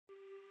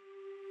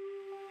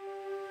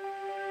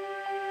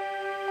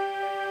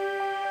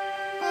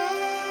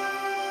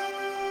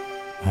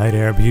Hi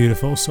there,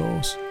 beautiful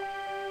souls.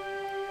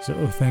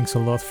 So thanks a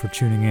lot for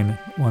tuning in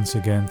once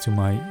again to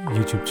my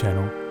YouTube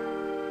channel.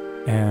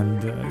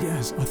 And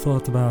yes, I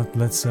thought about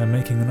let's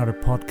making another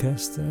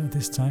podcast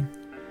this time.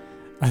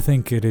 I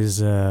think it is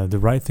the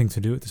right thing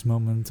to do at this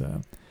moment.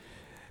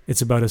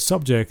 It's about a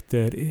subject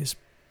that is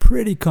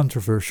pretty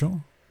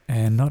controversial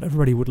and not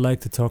everybody would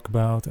like to talk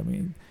about. I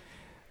mean,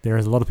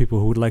 there's a lot of people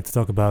who would like to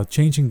talk about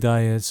changing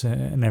diets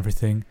and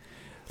everything.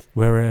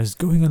 Whereas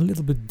going a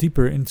little bit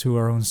deeper into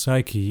our own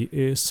psyche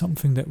is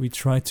something that we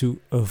try to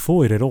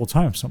avoid at all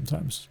times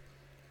sometimes.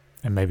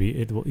 And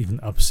maybe it will even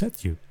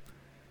upset you.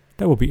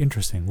 That would be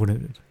interesting,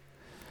 wouldn't it?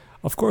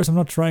 Of course, I'm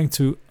not trying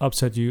to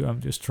upset you. I'm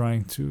just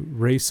trying to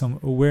raise some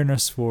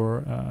awareness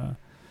for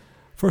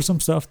some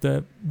stuff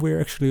that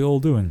we're actually all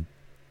doing.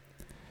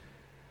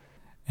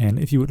 And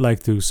if you would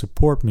like to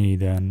support me,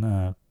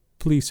 then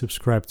please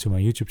subscribe to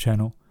my YouTube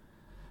channel.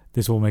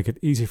 This will make it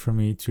easy for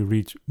me to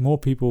reach more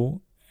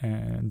people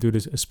and do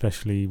this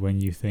especially when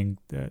you think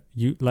that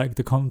you like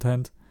the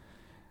content.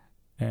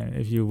 And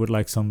if you would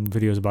like some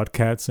videos about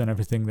cats and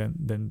everything,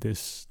 then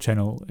this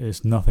channel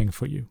is nothing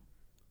for you.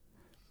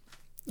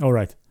 All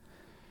right.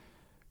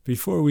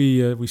 Before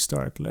we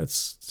start,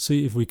 let's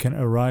see if we can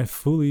arrive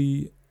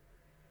fully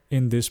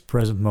in this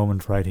present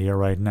moment right here,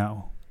 right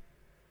now.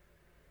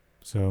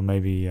 So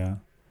maybe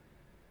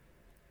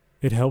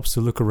it helps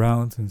to look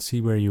around and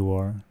see where you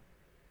are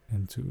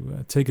and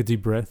to take a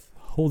deep breath,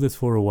 hold it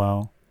for a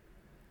while,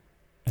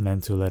 and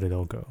then to let it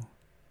all go.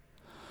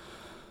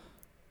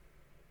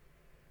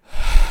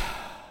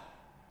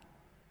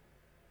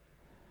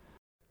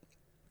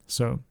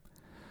 So,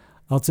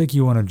 I'll take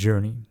you on a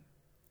journey,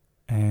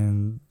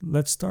 and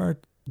let's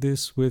start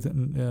this with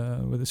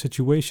a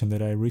situation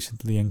that I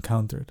recently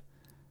encountered.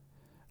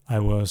 I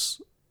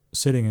was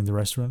sitting in the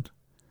restaurant.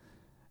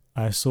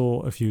 I saw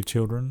a few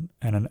children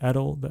and an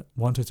adult that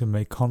wanted to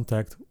make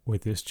contact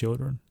with these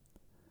children.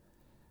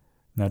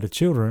 Now, the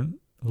children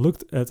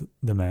looked at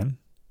the man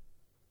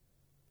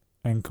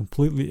and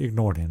completely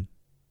ignored him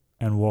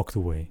and walked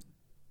away.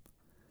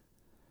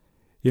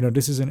 You know,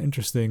 this is an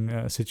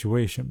interesting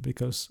situation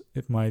because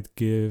it might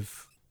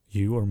give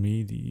you or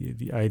me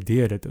the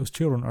idea that those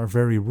children are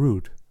very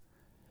rude.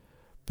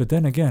 But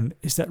then again,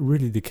 is that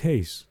really the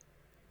case?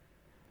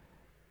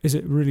 Is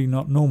it really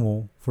not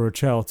normal for a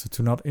child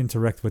to not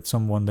interact with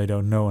someone they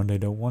don't know and they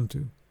don't want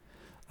to?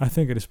 I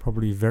think it is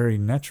probably very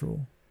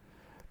natural.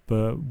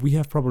 But we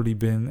have probably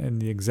been in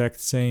the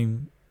exact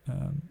same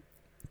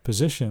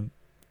position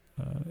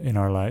in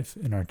our life,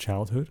 in our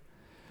childhood,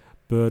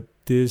 but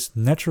this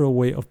natural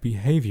way of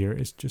behavior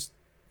is just,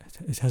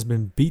 it has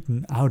been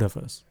beaten out of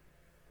us.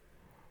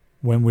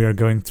 When we are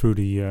going through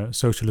the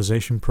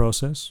socialization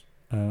process,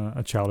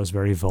 a child is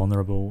very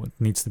vulnerable. It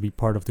needs to be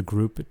part of the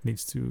group. It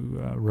needs to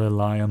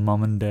rely on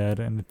mom and dad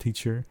and the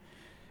teacher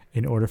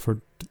in order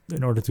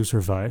to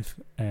survive.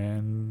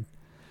 And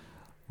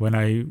when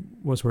I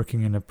was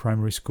working in a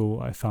primary school,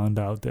 I found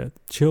out that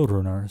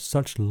children are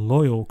such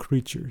loyal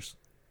creatures,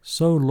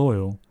 so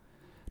loyal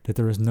that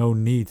there is no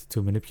need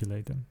to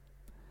manipulate them.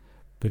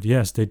 But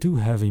yes, they do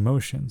have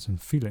emotions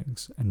and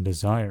feelings and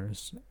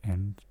desires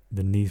and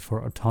the need for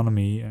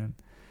autonomy and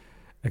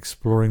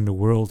exploring the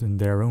world in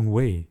their own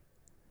way.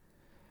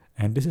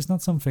 And this is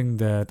not something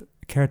that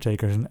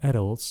caretakers and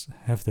adults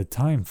have the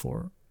time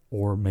for,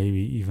 or maybe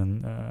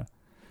even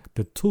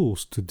the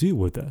tools to deal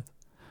with that.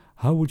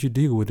 How would you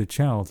deal with a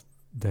child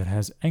that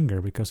has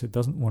anger because it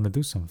doesn't want to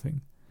do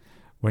something,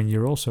 when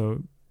you're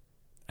also,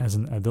 as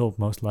an adult,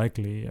 most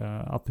likely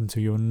up into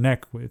your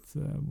neck with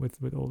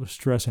all the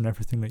stress and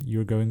everything that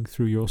you're going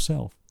through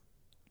yourself?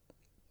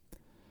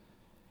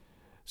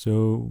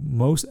 So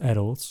most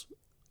adults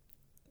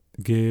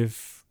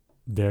give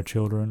their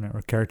children,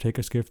 or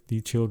caretakers give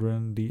the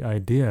children, the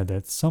idea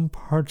that some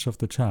parts of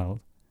the child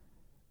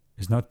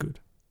is not good.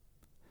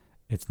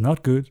 It's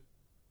not good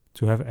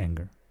to have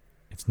anger.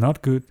 It's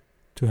not good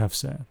to have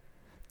sad,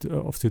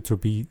 to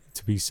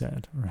be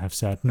sad or have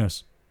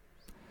sadness,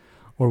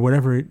 or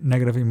whatever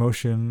negative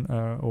emotion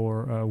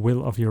or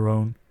will of your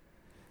own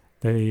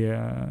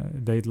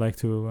they'd like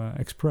to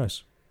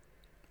express.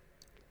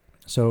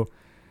 So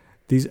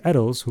these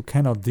adults who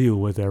cannot deal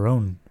with their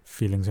own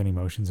feelings and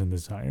emotions and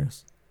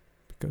desires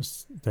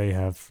because they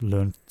have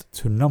learned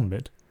to numb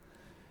it,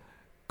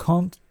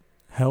 can't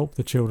help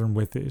the children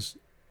with this.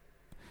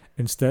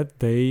 Instead,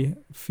 they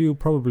feel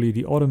probably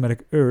the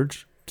automatic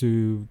urge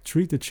to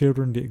treat the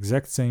children the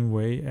exact same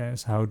way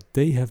as how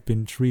they have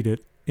been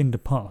treated in the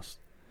past,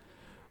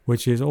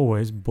 which is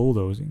always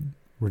bulldozing,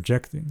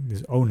 rejecting,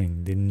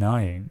 disowning,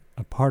 denying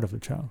a part of the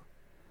child.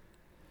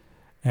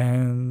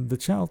 And the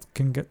child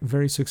can get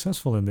very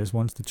successful in this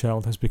once the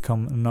child has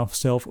become enough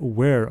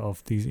self-aware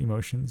of these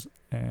emotions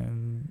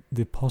and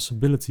the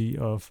possibility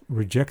of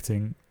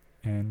rejecting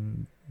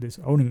and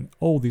disowning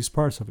all these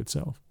parts of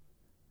itself.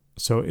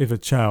 So if a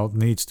child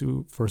needs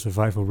to, for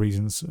survival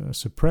reasons,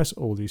 suppress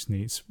all these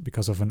needs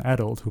because of an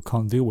adult who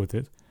can't deal with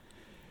it,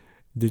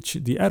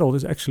 the adult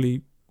is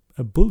actually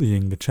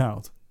bullying the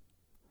child.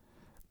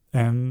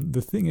 And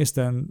the thing is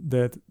then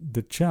that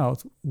the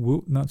child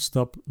will not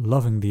stop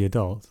loving the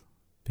adult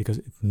because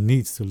it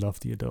needs to love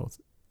the adult.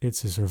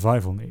 It's a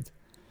survival need.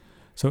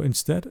 So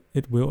instead,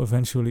 it will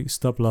eventually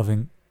stop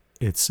loving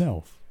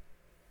itself.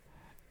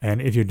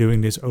 And if you're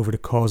doing this over the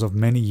course of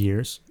many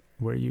years,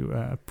 where you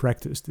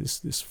practice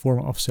this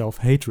form of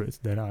self-hatred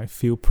that I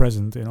feel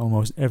present in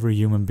almost every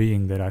human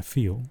being that I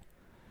feel,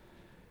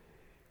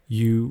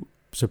 you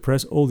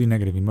suppress all the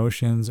negative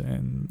emotions,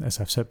 and as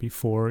I've said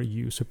before,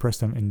 you suppress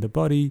them in the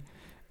body.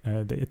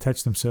 They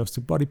attach themselves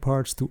to body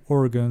parts, to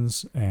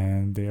organs,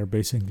 and they are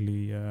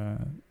basically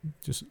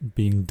just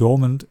being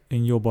dormant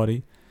in your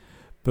body.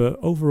 But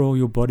overall,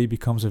 your body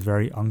becomes a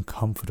very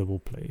uncomfortable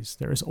place.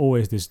 There is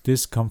always this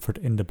discomfort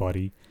in the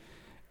body,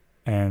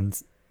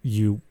 and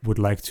you would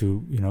like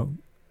to,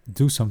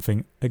 do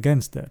something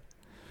against that.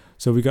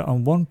 So we got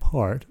on one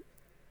part,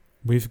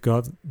 we've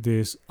got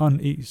this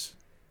unease,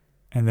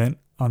 and then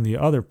on the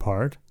other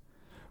part,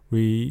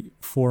 we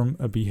form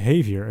a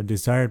behavior, a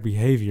desired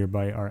behavior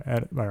by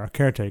our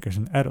caretakers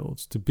and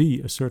adults to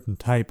be a certain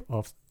type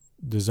of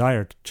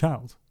desired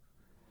child.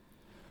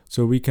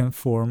 So we can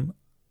form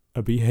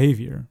a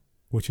behavior,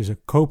 which is a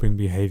coping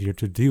behavior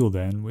to deal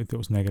then with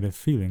those negative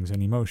feelings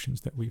and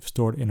emotions that we've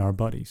stored in our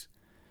bodies.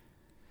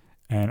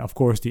 And of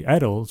course, the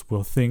adults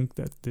will think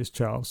that this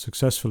child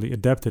successfully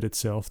adapted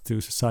itself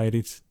to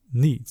society's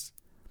needs.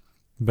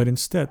 But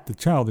instead, the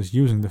child is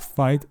using the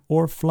fight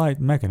or flight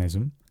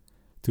mechanism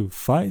to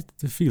fight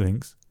the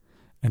feelings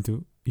and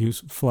to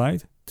use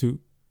flight to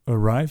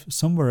arrive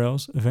somewhere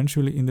else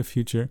eventually in the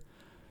future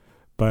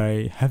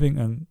by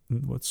having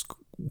what's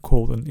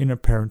called an inner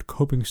parent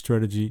coping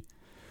strategy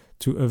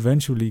to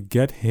eventually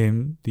get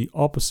him the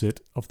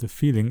opposite of the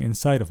feeling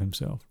inside of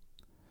himself.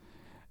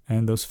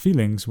 And those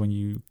feelings, when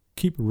you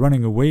keep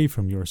running away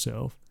from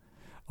yourself,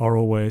 are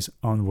always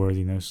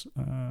unworthiness,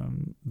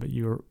 that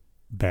you're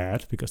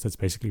bad, because that's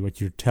basically what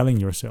you're telling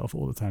yourself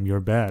all the time. You're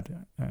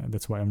bad.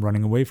 That's why I'm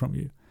running away from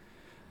you.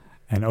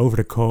 And over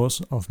the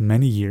course of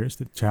many years,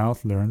 the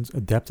child learns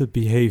adapted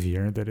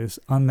behavior that is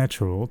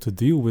unnatural to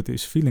deal with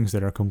these feelings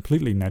that are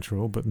completely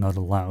natural but not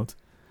allowed.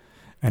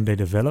 And they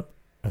develop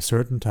a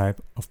certain type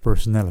of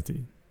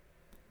personality.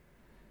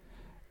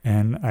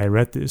 And I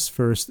read this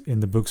first in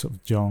the books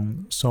of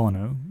John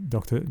Sarno,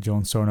 Dr.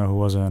 John Sarno, who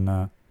was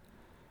a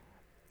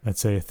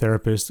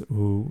therapist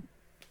who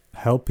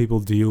help people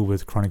deal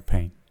with chronic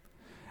pain.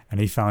 And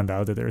he found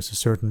out that there's a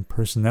certain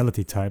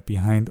personality type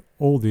behind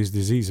all these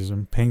diseases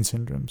and pain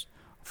syndromes,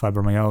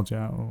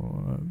 fibromyalgia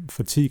or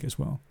fatigue as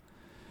well.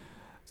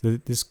 So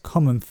this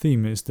common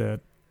theme is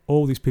that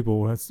all these people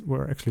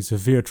were actually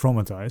severe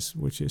traumatized,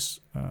 which is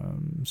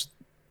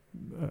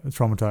a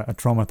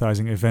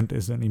traumatizing event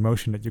is an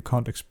emotion that you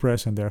can't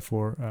express and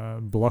therefore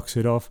blocks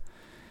it off,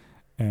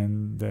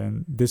 and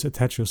then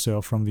disattach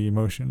yourself from the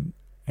emotion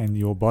and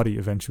your body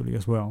eventually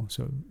as well,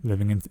 so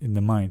living in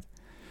the mind.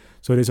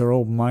 So these are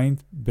all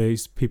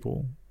mind-based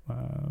people,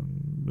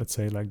 let's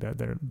say like that.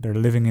 They're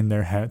living in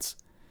their heads,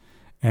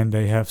 and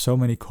they have so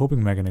many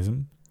coping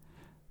mechanisms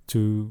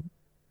to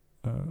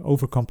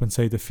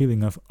overcompensate the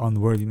feeling of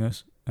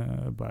unworthiness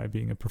by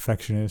being a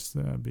perfectionist,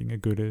 being a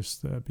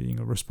goodist, being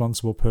a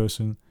responsible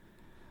person,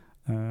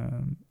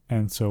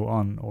 and so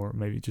on, or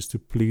maybe just to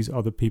please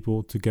other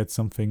people to get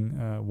something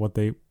what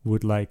they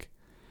would like.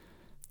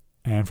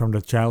 And from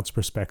the child's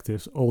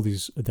perspective, all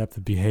these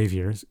adaptive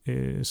behaviors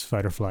is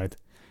fight or flight.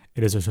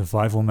 It is a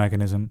survival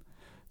mechanism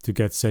to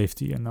get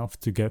safety enough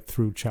to get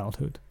through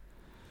childhood.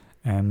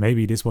 And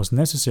maybe this was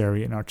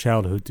necessary in our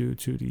childhood due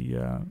to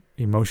the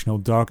emotional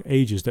dark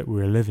ages that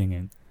we're living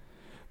in.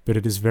 But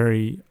it is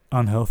very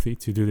unhealthy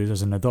to do this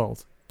as an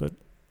adult. But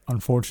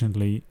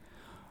unfortunately,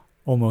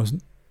 almost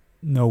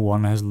no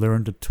one has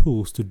learned the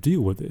tools to deal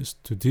with this,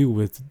 to deal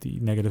with the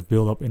negative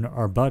buildup in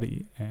our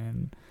body.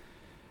 And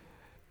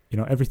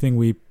everything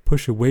we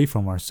push away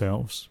from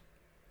ourselves,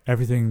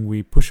 everything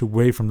we push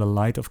away from the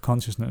light of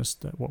consciousness,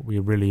 that what we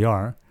really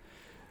are,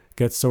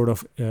 gets sort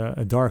of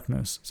a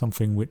darkness,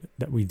 something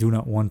that we do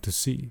not want to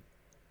see.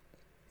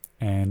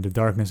 And the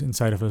darkness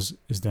inside of us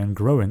is then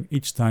growing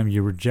each time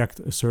you reject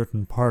a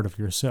certain part of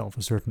yourself,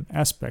 a certain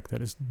aspect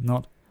that is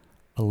not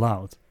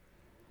allowed.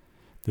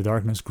 The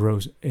darkness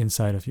grows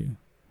inside of you.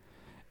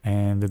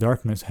 And the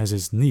darkness has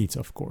its needs,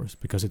 of course,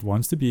 because it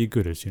wants to be a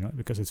goodist,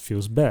 because it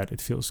feels bad,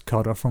 it feels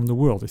cut off from the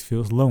world, it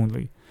feels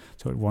lonely,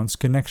 so it wants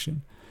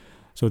connection.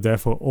 So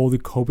therefore, all the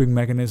coping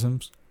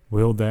mechanisms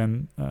will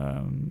then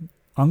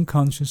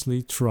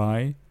unconsciously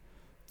try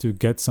to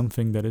get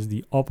something that is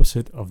the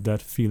opposite of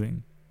that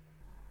feeling.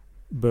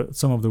 But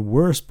some of the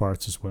worst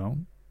parts as well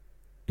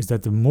is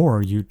that the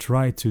more you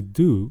try to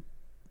do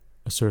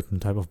a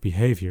certain type of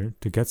behavior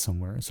to get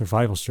somewhere, a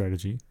survival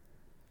strategy,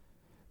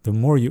 the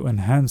more you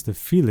enhance the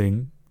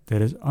feeling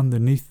that is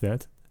underneath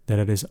that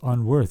it is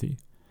unworthy.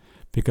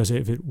 Because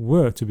if it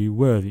were to be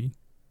worthy,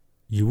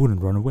 you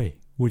wouldn't run away,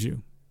 would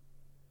you?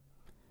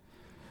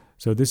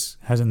 So this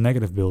has a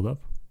negative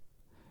buildup.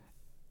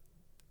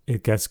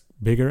 It gets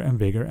bigger and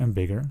bigger and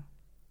bigger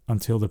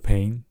until the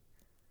pain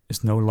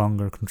is no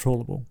longer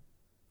controllable.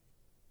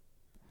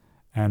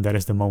 And that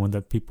is the moment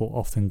that people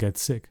often get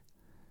sick.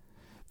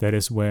 That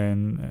is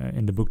when,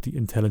 in the book The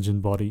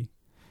Intelligent Body,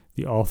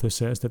 the author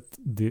says that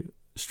the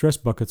stress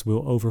buckets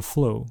will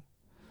overflow.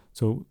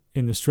 So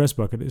in the stress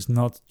bucket is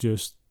not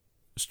just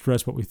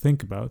stress what we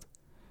think about,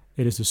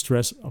 it is the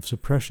stress of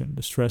suppression,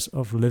 the stress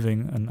of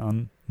living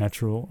an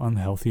unnatural,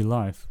 unhealthy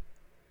life.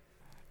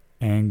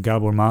 And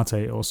Gabor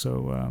Mate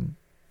also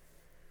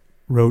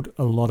wrote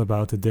a lot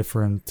about the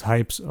different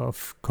types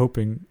of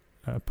coping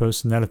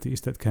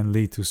personalities that can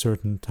lead to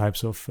certain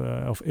types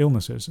of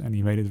illnesses. And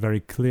he made it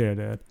very clear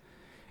that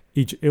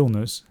each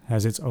illness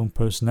has its own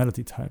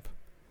personality type.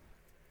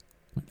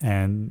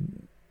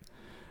 And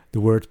the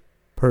word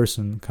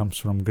person comes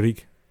from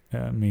Greek,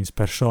 means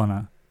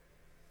persona.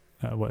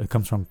 It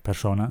comes from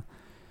persona,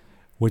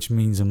 which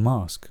means a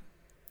mask.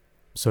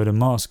 So the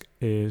mask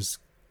is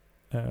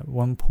at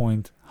one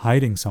point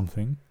hiding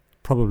something,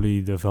 probably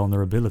the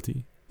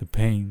vulnerability, the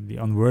pain, the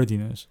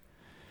unworthiness,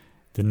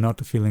 the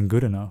not feeling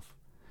good enough.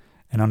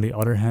 And on the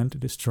other hand,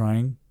 it is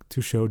trying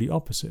to show the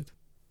opposite,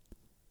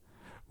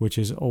 which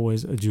is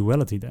always a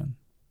duality then,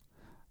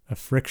 a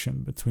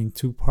friction between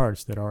two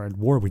parts that are at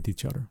war with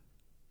each other.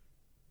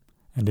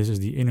 And this is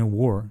the inner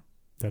war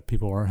that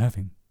people are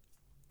having.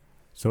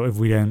 So if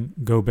we then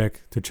go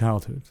back to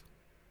childhood,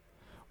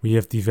 we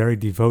have the very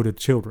devoted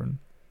children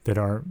that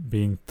are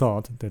being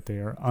taught that they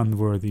are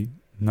unworthy,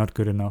 not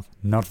good enough,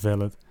 not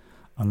valid,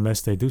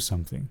 unless they do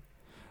something.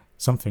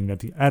 Something that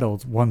the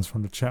adult wants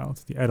from the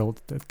child, the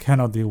adult that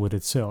cannot deal with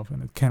itself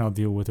and it cannot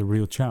deal with a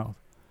real child.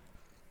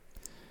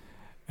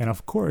 And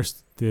of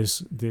course,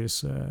 this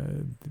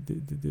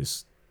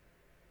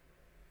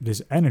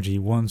energy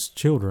wants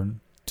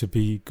children to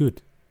be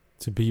good,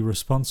 to be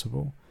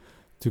responsible,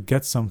 to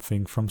get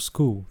something from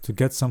school, to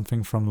get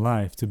something from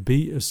life, to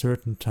be a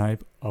certain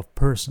type of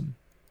person.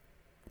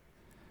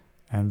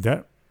 And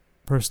that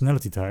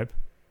personality type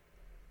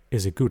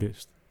is a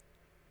Buddhist.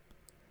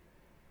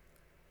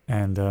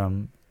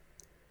 And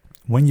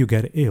when you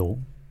get ill,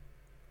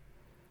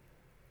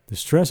 the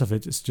stress of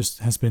it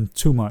has been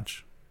too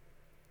much.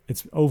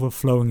 It's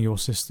overflowing your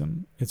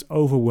system. It's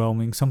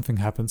overwhelming. Something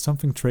happened.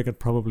 Something triggered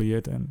probably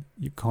it, and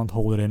you can't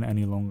hold it in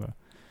any longer.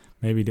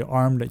 Maybe the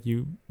arm that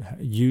you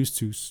use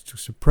to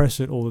suppress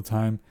it all the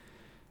time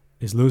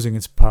is losing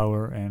its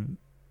power, and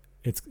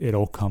it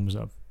all comes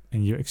up,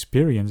 and you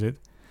experience it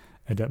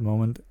at that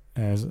moment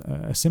as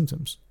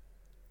symptoms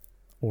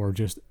or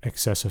just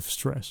excessive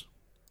stress.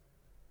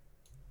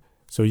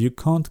 So you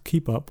can't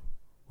keep up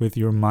with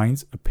your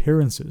mind's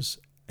appearances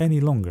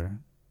any longer.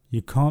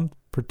 You can't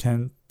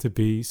pretend to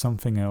be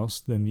something else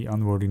than the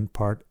unworthy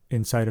part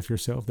inside of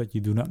yourself that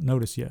you do not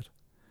notice yet.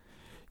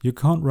 You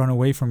can't run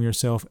away from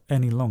yourself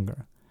any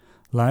longer.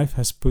 Life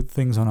has put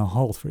things on a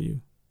halt for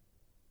you.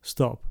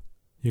 Stop.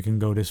 You can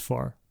go this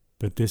far,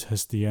 but this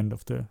is the end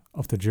of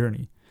the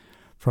journey.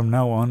 From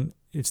now on,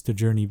 it's the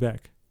journey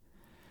back.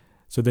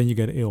 So then you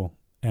get ill,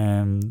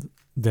 and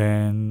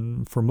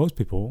then for most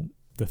people,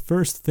 the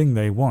first thing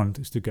they want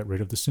is to get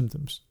rid of the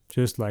symptoms,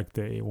 just like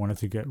they wanted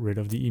to get rid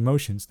of the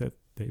emotions that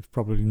they've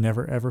probably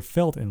never ever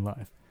felt in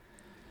life.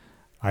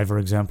 I, for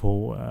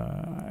example,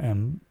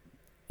 am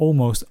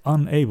almost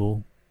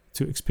unable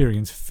to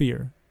experience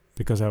fear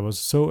because I was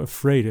so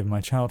afraid in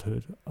my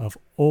childhood of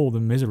all the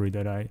misery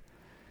that I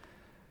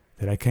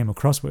came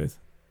across with,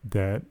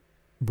 that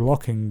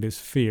blocking this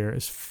fear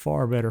is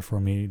far better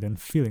for me than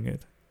feeling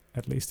it.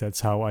 At least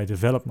that's how I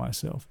developed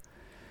myself.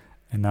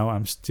 And now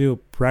I'm still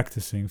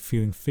practicing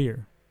feeling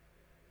fear.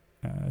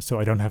 So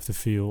I don't have to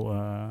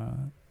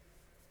feel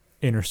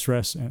inner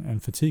stress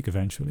and fatigue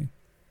eventually.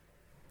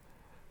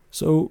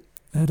 So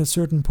at a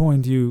certain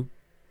point, you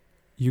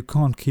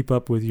can't keep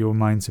up with your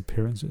mind's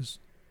appearances.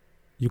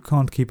 You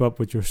can't keep up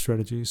with your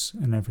strategies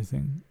and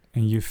everything.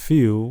 And you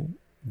feel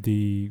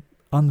the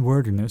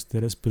unworthiness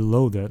that is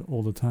below that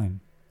all the time.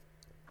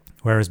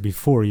 Whereas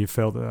before you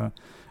felt a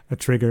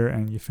trigger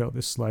and you felt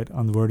this slight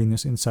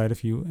unworthiness inside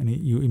of you, and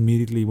you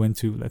immediately went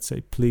to, let's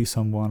say, please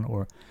someone,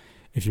 or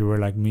if you were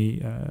like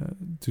me,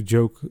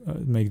 to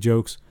make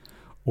jokes,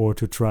 or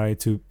to try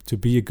to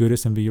be a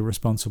goodist and be a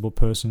responsible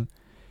person.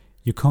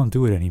 You can't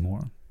do it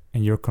anymore,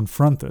 and you're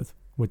confronted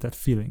with that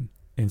feeling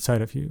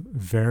inside of you,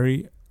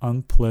 very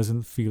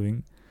unpleasant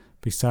feeling.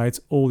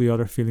 Besides all the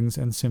other feelings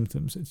and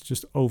symptoms, it's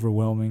just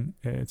overwhelming.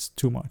 It's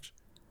too much.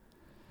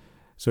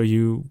 So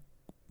you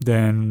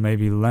then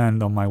maybe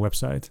land on my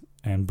website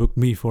and book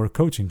me for a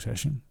coaching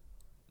session.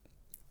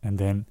 And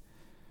then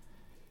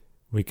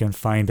we can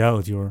find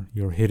out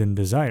your hidden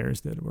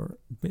desires that were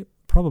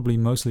probably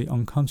mostly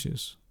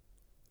unconscious.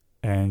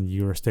 And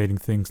you're stating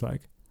things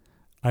like,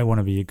 I want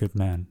to be a good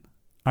man.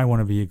 I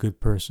want to be a good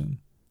person.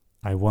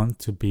 I want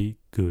to be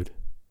good.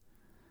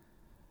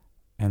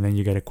 And then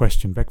you get a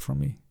question back from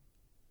me.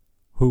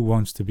 Who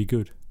wants to be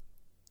good?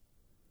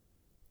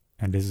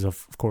 And this is,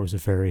 of course, a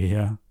very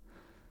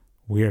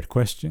weird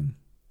question.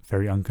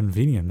 Very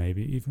inconvenient,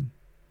 maybe even.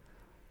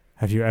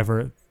 Have you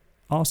ever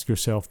asked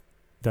yourself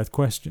that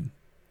question?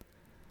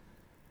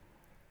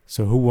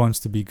 So who wants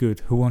to be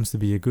good? Who wants to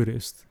be a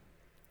goodist?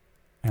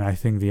 And I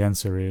think the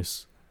answer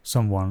is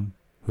someone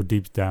who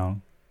deep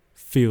down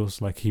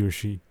feels like he or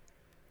she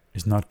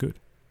is not good,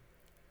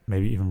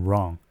 maybe even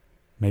wrong,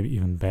 maybe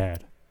even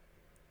bad.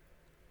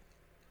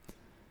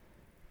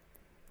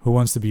 Who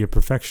wants to be a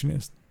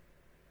perfectionist?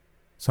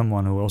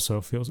 Someone who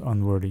also feels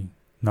unworthy,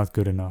 not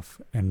good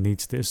enough, and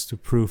needs this to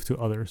prove to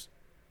others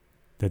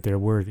that they're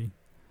worthy.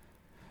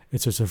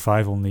 It's a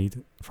survival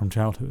need from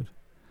childhood.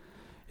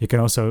 You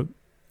can also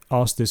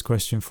ask this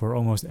question for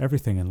almost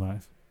everything in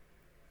life.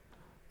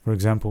 For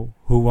example,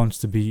 who wants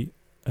to be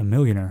a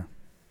millionaire?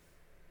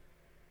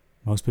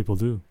 Most people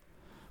do.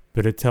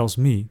 But it tells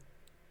me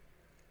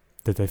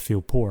that they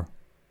feel poor.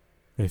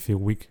 They feel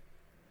weak.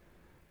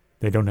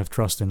 They don't have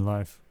trust in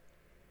life.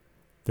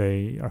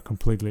 They are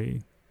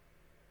completely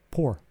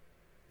poor,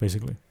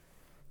 basically.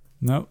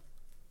 Now,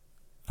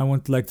 I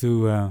would like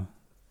to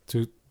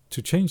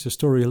change the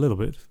story a little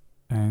bit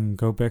and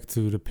go back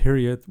to the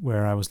period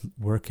where I was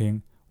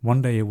working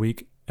 1 day a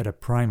week at a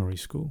primary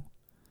school.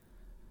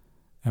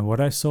 And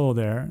what I saw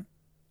there,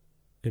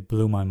 it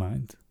blew my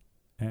mind.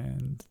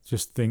 And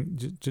just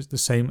the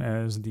same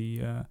as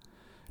the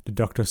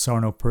Dr.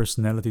 Sarno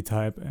personality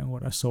type and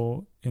what I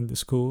saw in the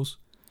schools,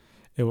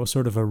 it was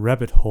sort of a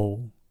rabbit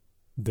hole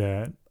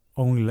that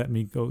only let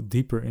me go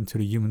deeper into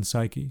the human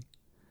psyche.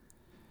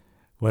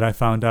 What I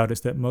found out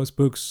is that most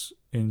books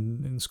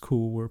in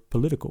school were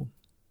political.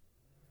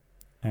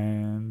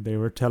 And they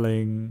were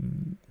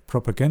telling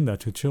propaganda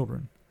to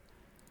children.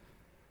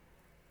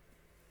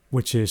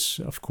 Which is,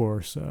 of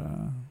course,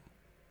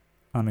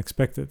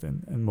 unexpected.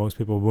 And most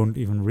people won't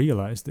even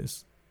realize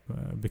this.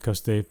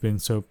 Because they've been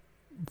so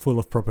full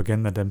of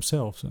propaganda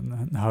themselves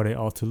and how they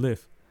ought to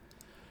live.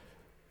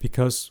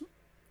 Because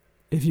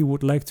if you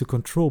would like to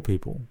control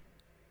people,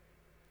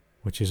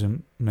 which is a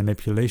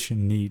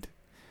manipulation need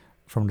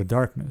from the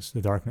darkness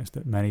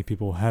that many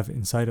people have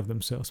inside of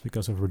themselves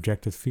because of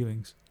rejected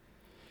feelings.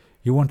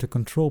 You want to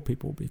control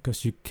people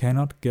because you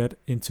cannot get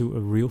into a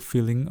real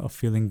feeling of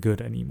feeling good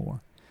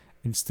anymore.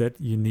 Instead,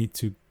 you need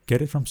to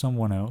get it from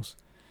someone else.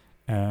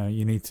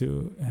 You need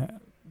to.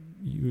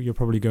 You're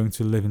probably going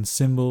to live in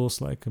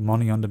symbols like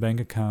money on the bank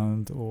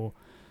account or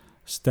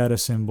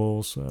status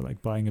symbols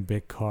like buying a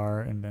big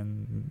car and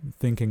then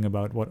thinking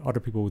about what other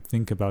people would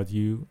think about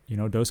you. You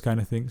know, those kind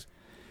of things.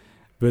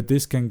 But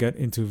this can get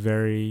into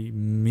very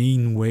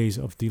mean ways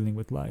of dealing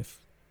with life.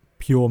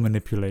 Pure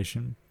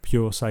manipulation,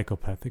 pure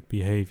psychopathic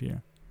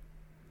behavior.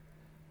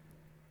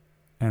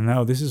 And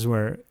now this is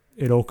where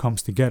it all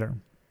comes together.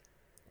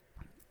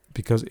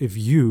 Because if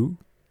you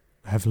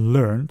have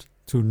learned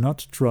to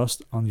not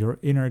trust on your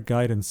inner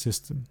guidance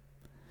system,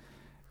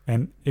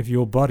 and if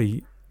your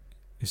body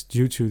is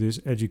due to this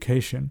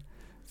education,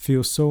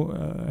 feels so,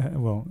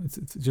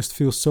 it just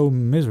feels so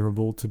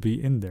miserable to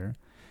be in there,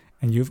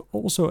 and you've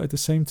also at the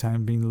same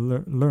time been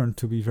learned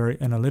to be very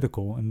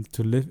analytical and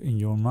to live in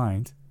your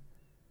mind,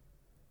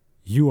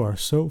 you are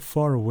so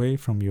far away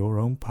from your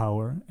own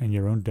power and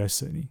your own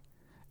destiny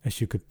as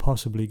you could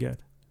possibly get.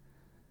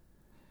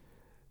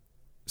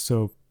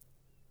 So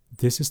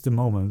this is the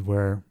moment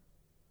where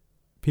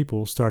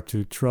people start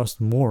to trust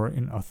more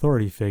in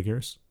authority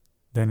figures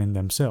than in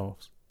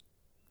themselves.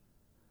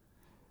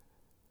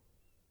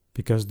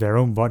 Because their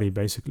own body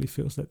basically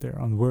feels that they're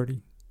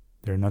unworthy.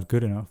 They're not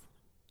good enough.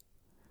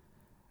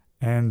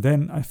 And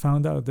then I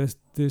found out that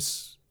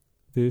this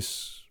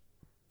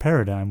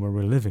paradigm where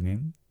we're living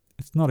in,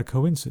 it's not a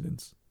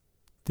coincidence.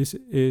 This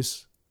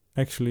is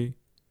actually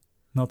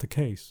not the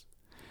case.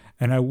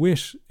 And I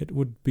wish it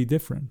would be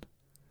different.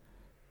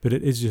 But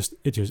it just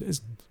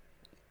isn't.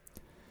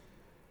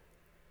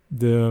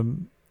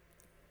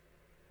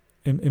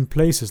 In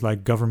places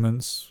like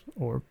governments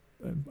or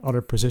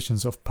other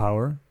positions of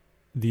power,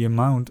 the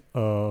amount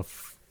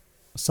of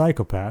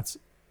psychopaths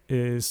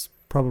is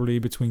probably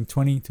between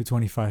 20 to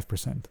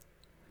 25%.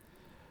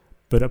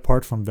 But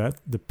apart from that,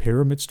 the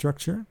pyramid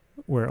structure,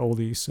 where all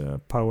these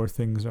power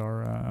things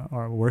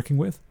are working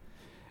with,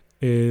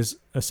 is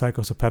a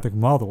psychopathic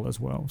model as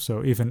well.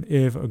 So even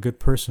if a good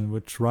person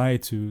would try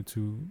to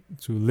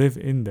live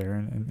in there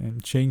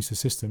and change the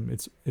system,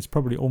 it's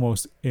probably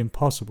almost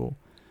impossible,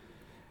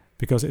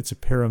 because it's a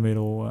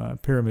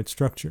pyramid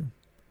structure.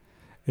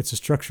 It's a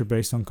structure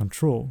based on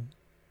control.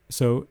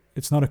 So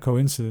it's not a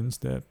coincidence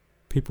that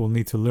people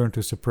need to learn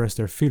to suppress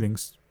their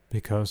feelings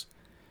because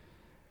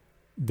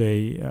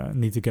they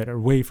need to get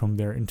away from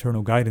their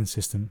internal guidance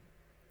system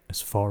as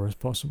far as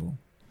possible.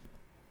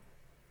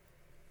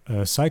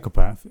 A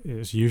psychopath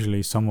is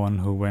usually someone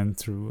who went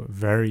through a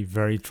very,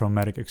 very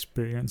traumatic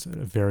experience at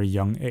a very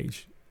young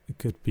age. It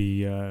could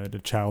be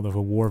the child of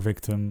a war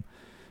victim.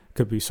 It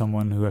could be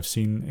someone who have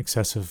seen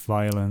excessive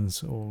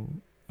violence or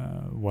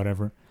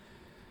whatever.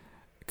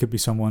 It could be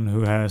someone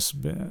who has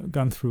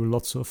gone through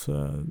lots of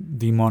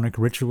demonic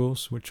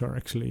rituals, which are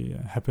actually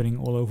happening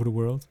all over the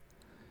world.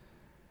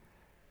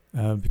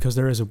 Because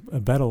there is a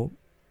battle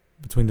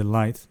between the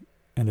light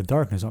and the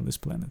darkness on this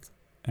planet.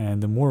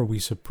 And the more we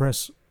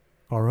suppress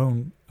our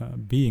own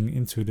being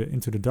into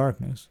the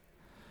darkness,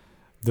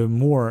 the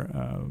more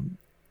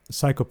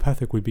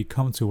psychopathic we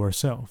become to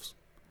ourselves.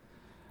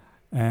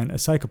 And a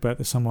psychopath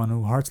is someone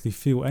who hardly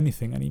feels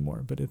anything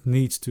anymore, but it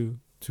needs to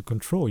to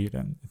control you.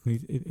 Then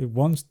it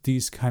wants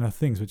these kind of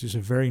things, which is a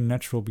very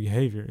natural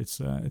behavior. It's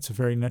a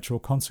very natural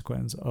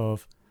consequence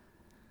of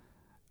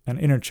an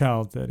inner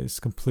child that is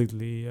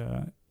completely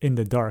in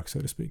the dark, so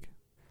to speak.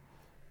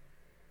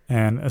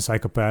 And a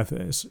psychopath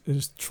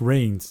is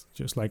trained,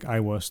 just like I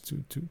was,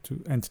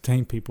 to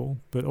entertain people,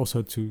 but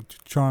also to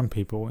charm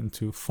people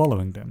into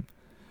following them.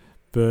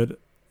 But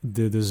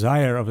the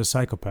desire of a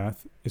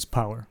psychopath is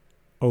power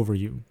over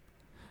you.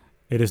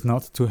 It is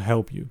not to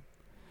help you,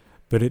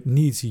 but it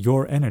needs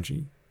your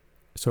energy.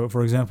 So,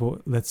 for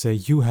example, let's say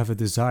you have a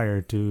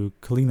desire to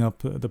clean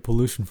up the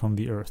pollution from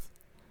the earth.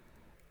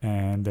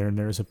 And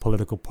there is a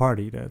political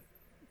party that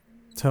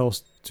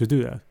tells to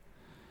do that.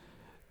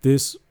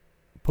 This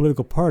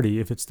political party,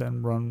 if it's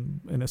then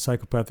run in a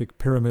psychopathic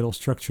pyramidal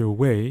structure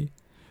way,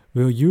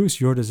 will use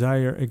your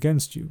desire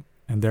against you.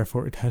 And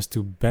therefore it has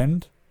to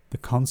bend the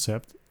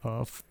concept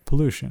of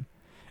pollution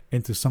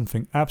into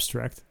something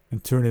abstract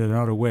and turn it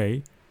another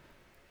way,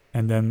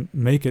 and then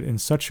make it in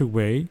such a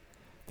way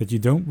that you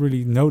don't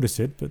really notice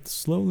it, but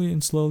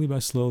slowly by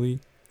slowly,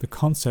 the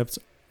concepts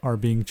are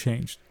being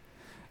changed.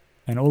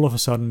 And all of a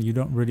sudden, you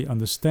don't really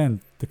understand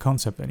the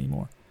concept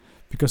anymore,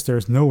 because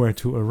there's nowhere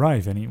to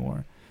arrive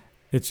anymore.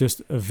 It's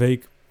just a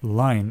vague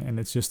line, and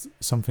it's just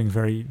something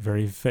very,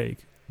 very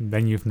vague. And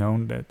then you've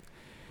known that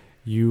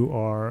you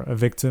are a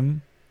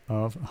victim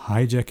of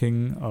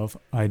hijacking of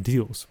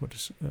ideals, which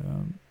is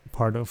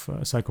part of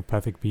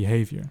psychopathic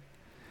behavior.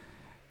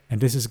 And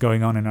this is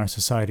going on in our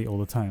society all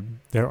the time.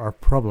 There are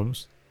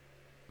problems,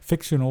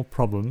 fictional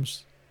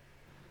problems,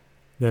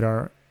 that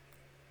are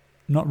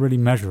not really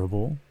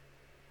measurable,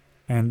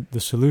 and the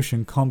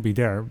solution can't be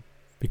there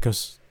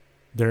because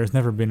there has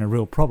never been a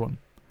real problem.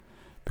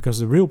 Because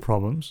the real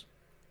problems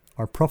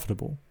are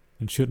profitable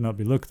and should not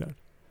be looked at.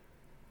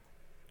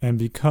 And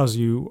because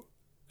you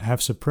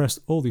have suppressed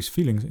all these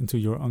feelings into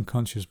your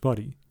unconscious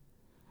body,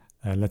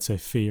 let's say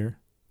fear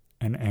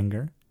and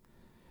anger,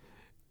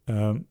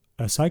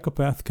 a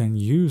psychopath can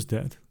use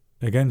that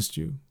against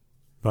you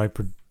by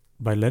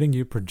letting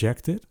you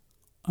project it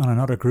on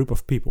another group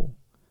of people.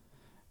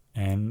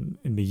 And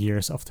in the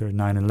years after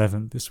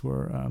 9/11, this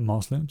were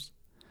Muslims.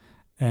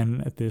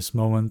 And at this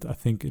moment, I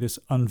think it is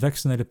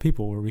unvaccinated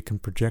people where we can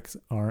project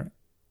our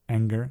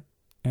anger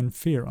and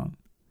fear on.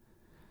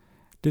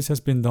 This has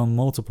been done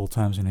multiple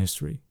times in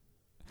history.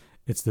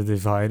 It's the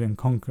divide and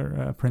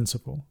conquer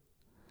principle.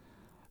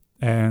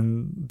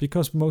 And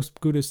because most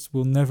Buddhists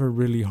will never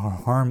really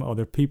harm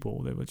other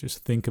people, they would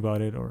just think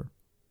about it or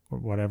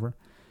whatever.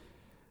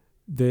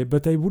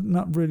 But they would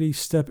not really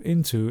step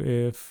into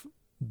if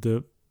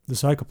the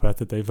psychopath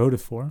that they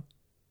voted for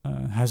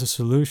has a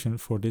solution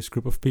for this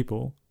group of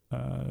people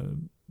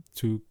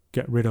to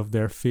get rid of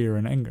their fear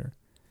and anger.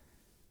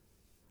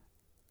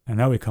 And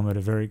now we come at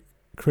a very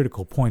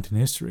critical point in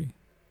history.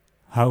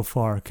 How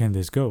far can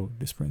this go,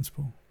 this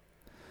principle?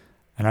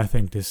 And I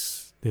think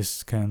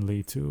this can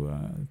lead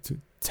to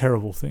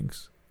terrible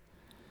things.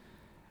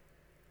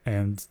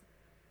 And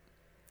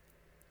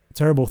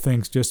terrible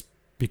things just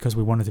because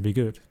we want it to be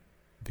good.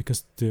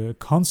 Because the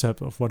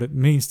concept of what it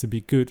means to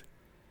be good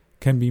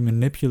can be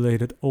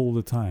manipulated all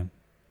the time.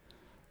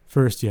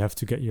 First you have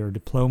to get your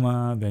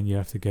diploma, then you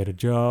have to get a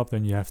job,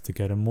 then you have to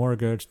get a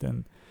mortgage,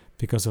 then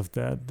because of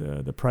that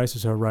the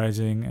prices are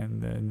rising,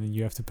 and then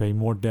you have to pay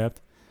more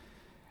debt.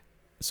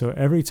 So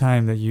every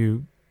time that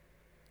you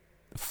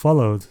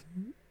followed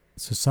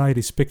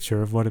society's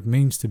picture of what it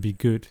means to be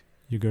good,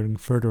 you're getting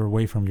further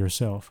away from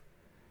yourself.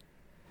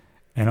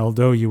 And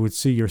although you would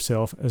see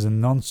yourself as a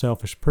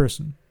non-selfish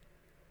person,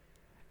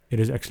 it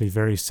is actually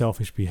very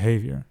selfish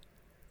behavior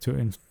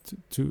to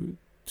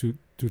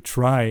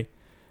try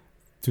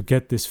to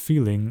get this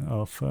feeling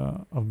of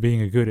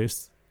being a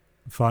goodist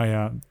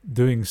via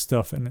doing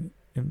stuff and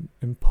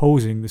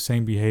imposing the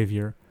same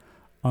behavior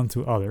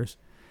onto others.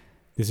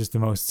 This is the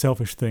most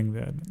selfish thing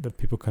that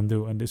people can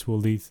do, and this will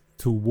lead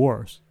to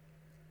wars.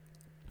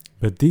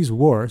 But these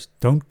wars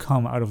don't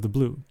come out of the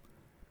blue.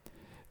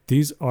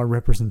 These are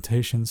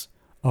representations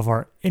of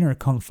our inner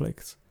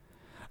conflicts,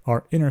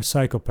 our inner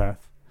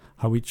psychopath,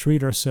 how we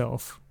treat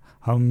ourselves,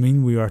 how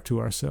mean we are to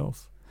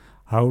ourselves,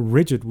 how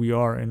rigid we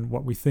are in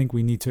what we think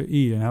we need to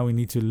eat and how we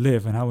need to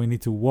live and how we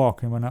need to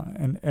walk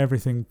and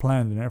everything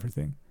planned and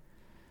everything.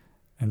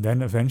 And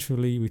then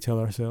eventually we tell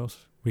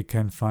ourselves we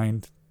can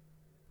find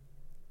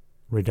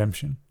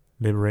redemption,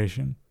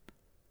 liberation,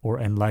 or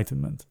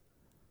enlightenment.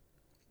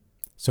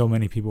 So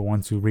many people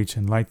want to reach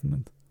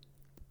enlightenment,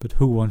 but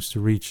who wants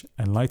to reach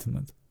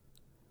enlightenment?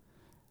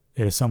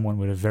 It is someone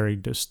with a very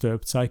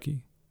disturbed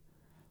psyche,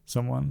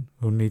 someone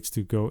who needs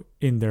to go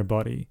in their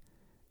body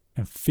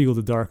and feel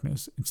the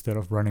darkness instead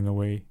of running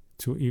away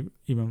to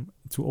even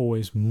to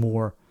always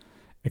more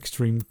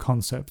extreme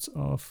concepts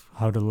of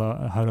how the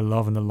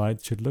love and the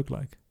light should look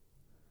like.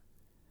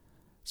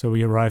 So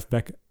we arrive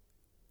back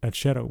at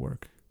shadow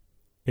work.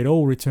 It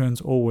all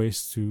returns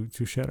always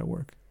to shadow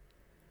work.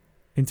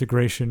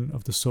 Integration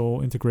of the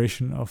soul,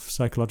 integration of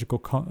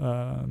psychological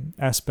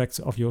aspects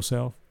of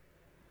yourself.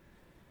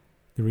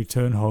 The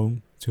return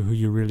home to who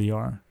you really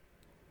are.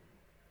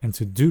 and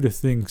to do the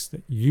things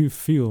that you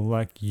feel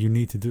like you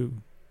need to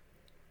do.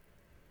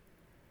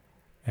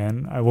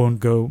 And I won't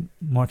go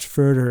much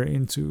further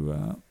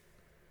into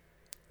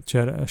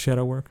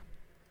shadow work,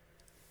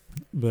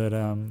 but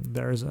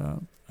there's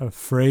a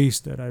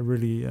phrase that I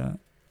really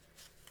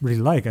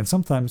like, and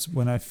sometimes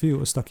when I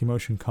feel a stuck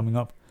emotion coming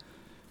up,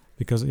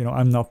 because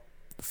I'm not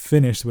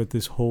finished with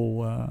this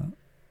whole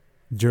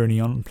journey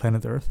on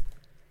planet Earth,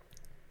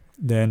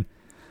 then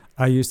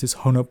I use this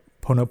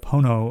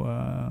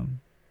Ho'oponopono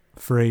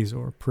phrase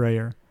or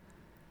prayer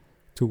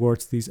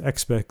towards these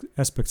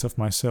aspects of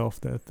myself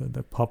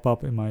that pop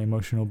up in my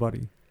emotional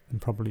body,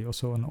 and probably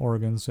also on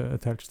organs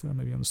attached,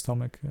 maybe on the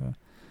stomach,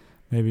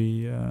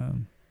 maybe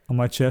on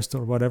my chest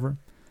or whatever.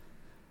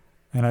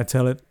 And I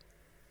tell it,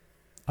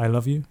 I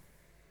love you.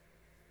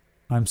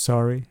 I'm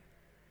sorry.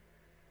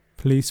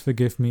 Please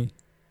forgive me.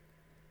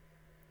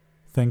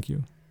 Thank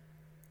you.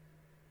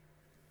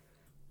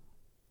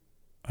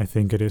 I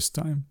think it is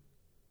time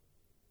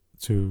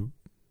to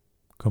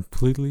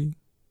completely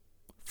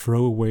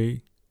throw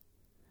away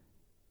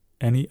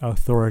any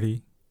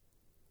authority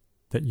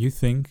that you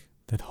think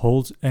that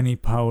holds any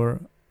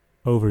power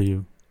over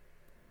you.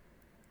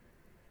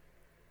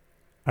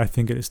 I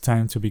think it is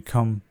time to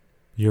become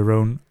your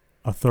own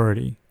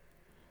authority,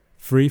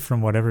 free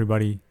from what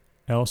everybody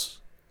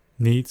else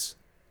needs,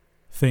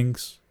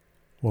 thinks,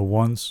 or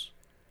wants,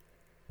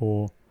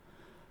 or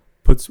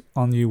puts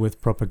on you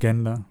with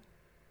propaganda,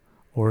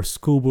 or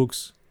school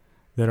books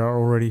that are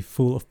already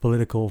full of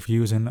political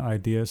views and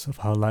ideas of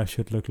how life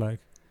should look like.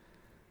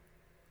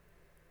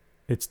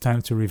 It's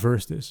time to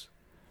reverse this.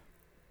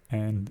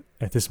 And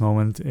at this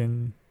moment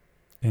in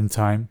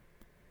time,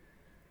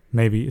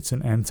 maybe it's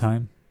an end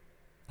time,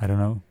 I don't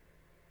know,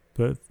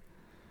 but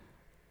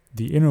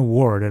the inner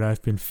war that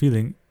I've been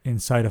feeling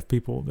inside of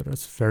people that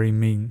is very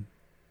mean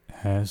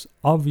has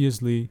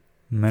obviously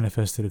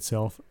manifested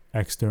itself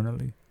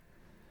externally.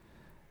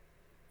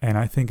 And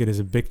I think it is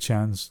a big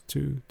chance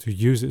to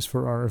use this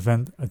for our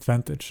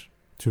advantage,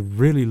 to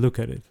really look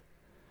at it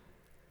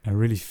and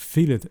really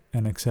feel it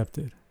and accept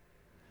it.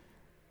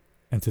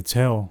 And to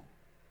tell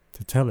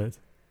it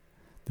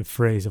the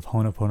phrase of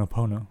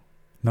Ho'oponopono,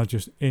 not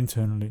just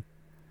internally,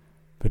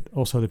 but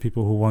also the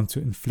people who want to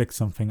inflict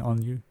something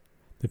on you,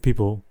 the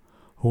people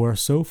who are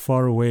so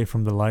far away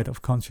from the light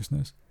of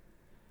consciousness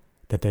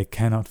that they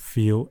cannot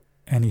feel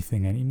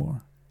anything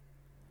anymore.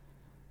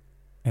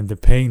 And the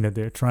pain that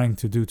they're trying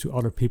to do to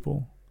other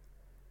people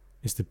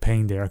is the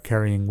pain they are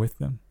carrying with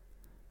them,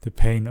 the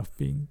pain of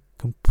being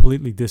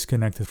completely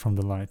disconnected from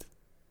the light,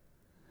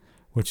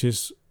 which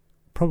is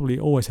probably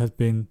always has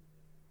been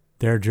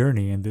their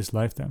journey in this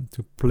lifetime,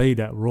 to play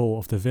that role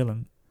of the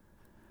villain.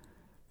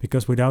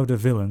 Because without the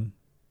villain,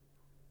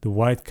 the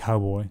white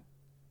cowboy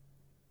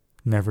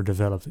never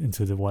developed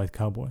into the white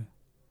cowboy.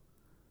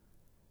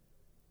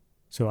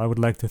 So I would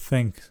like to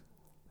thank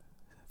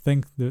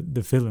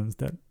the villains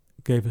that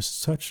gave us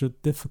such a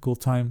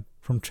difficult time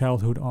from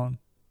childhood on,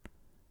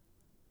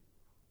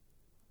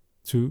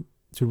 to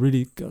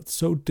really got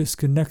so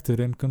disconnected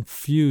and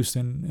confused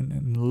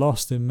and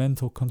lost in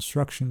mental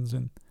constructions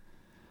and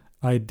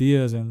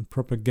ideas and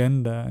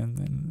propaganda,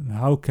 and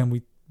how can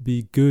we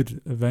be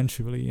good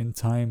eventually in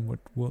time, what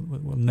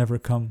will never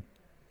come.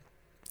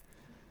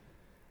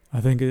 I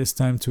think it is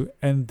time to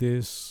end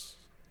this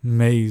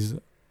maze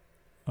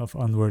of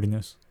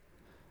unworthiness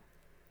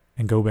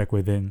and go back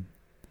within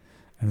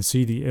and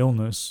see the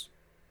illness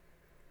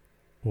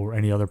or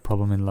any other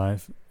problem in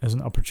life as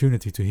an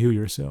opportunity to heal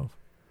yourself,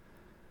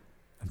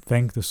 and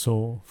thank the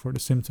soul for the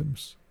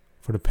symptoms,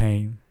 for the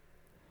pain,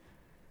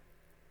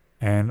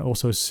 and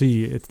also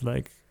see it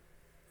like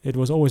it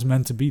was always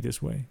meant to be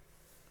this way.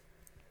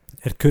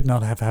 It could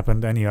not have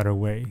happened any other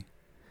way.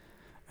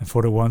 And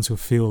for the ones who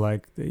feel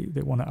like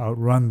they want to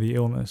outrun the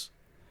illness,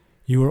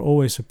 you are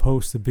always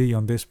supposed to be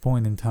on this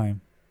point in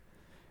time.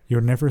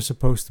 You're never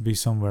supposed to be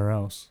somewhere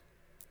else.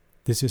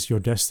 This is your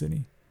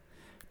destiny.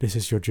 This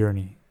is your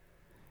journey.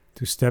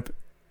 To step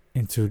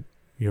into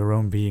your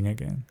own being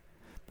again.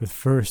 But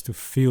first to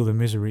feel the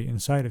misery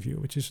inside of you,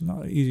 which is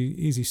not an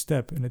easy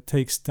step, and it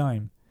takes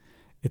time.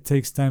 It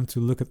takes time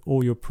to look at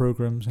all your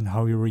programs and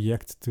how you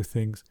react to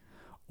things,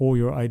 all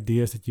your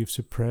ideas that you've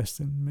suppressed,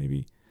 and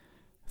maybe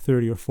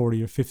 30 or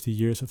 40 or 50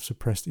 years of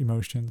suppressed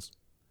emotions.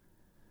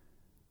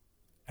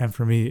 And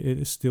for me, it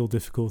is still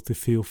difficult to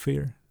feel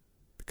fear,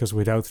 because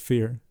without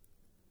fear,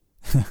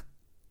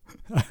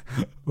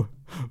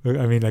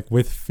 I mean, like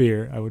with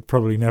fear, I would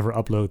probably never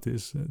upload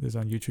this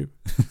on YouTube.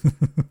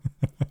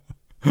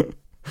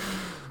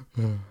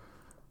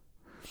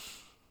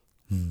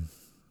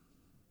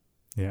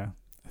 Yeah,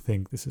 I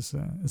think this is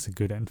a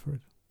good end for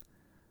it.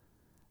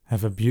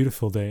 Have a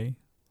beautiful day.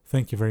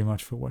 Thank you very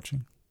much for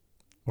watching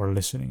or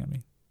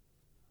listening.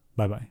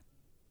 Bye bye.